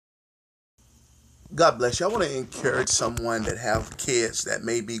God bless you. I want to encourage someone that have kids that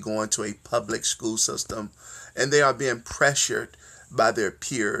may be going to a public school system and they are being pressured by their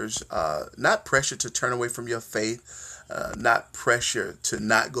peers, not pressure to turn away from your faith, not pressure to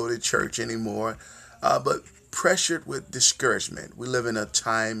not go to church anymore, but pressured with discouragement. We live in a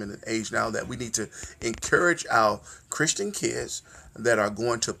time and an age now that we need to encourage our Christian kids that are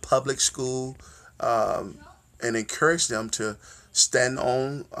going to public school, um, and encourage them to stand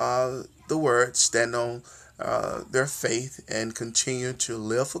on the word, stand on their faith, and continue to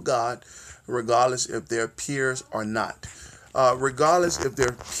live for God, regardless if their peers are not. Regardless if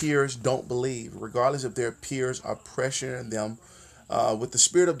their peers don't believe, regardless if their peers are pressuring them with the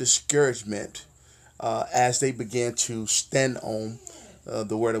spirit of discouragement as they begin to stand on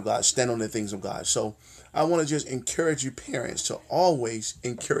the word of God, stand on the things of God. So I want to just encourage you, parents, to always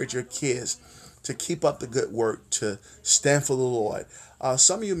encourage your kids to keep up the good work, to stand for the Lord.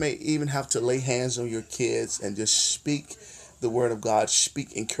 Some of you may even have to lay hands on your kids and just speak the word of God,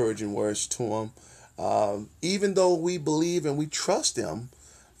 speak encouraging words to them. Even though we believe and we trust them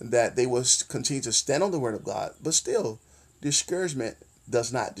that they will continue to stand on the word of God, but still, discouragement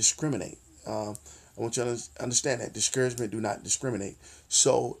does not discriminate. I want you to understand that discouragement do not discriminate.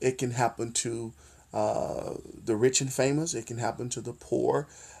 So it can happen to the rich and famous. It can happen to the poor.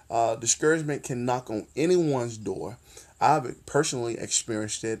 Discouragement can knock on anyone's door. I've personally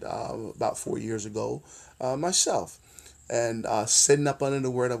experienced it about 4 years ago myself. And sitting up under the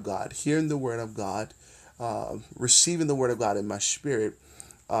Word of God, hearing the Word of God, receiving the Word of God in my spirit,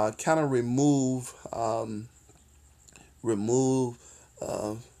 kind of remove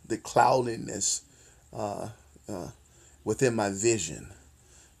the cloudiness uh, uh, within my vision.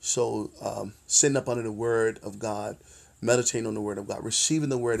 So, sitting up under the Word of God, meditating on the Word of God, receiving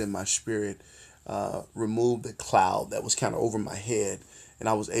the Word in my spirit, removed the cloud that was kind of over my head, and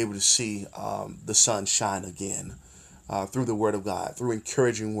I was able to see the sun shine again through the Word of God, through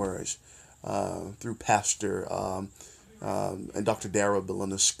encouraging words, through Pastor and Dr. Dara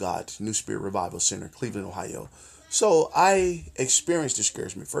Belinda Scott, New Spirit Revival Center, Cleveland, Ohio. So I experienced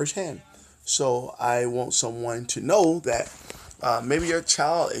discouragement firsthand. So I want someone to know that maybe your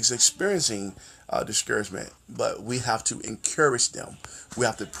child is experiencing discouragement, but we have to encourage them. We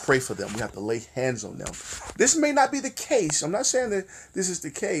have to pray for them. We have to lay hands on them. This may not be the case. I'm not saying that this is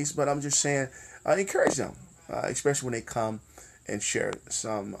the case, but I'm just saying encourage them, especially when they come and share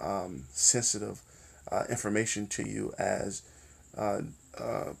some sensitive information to you as uh,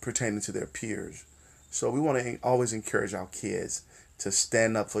 pertaining to their peers. So we want to always encourage our kids to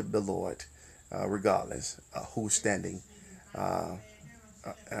stand up for the Lord, regardless who's standing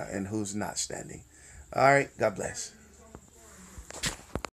and who's not standing. All right. God bless.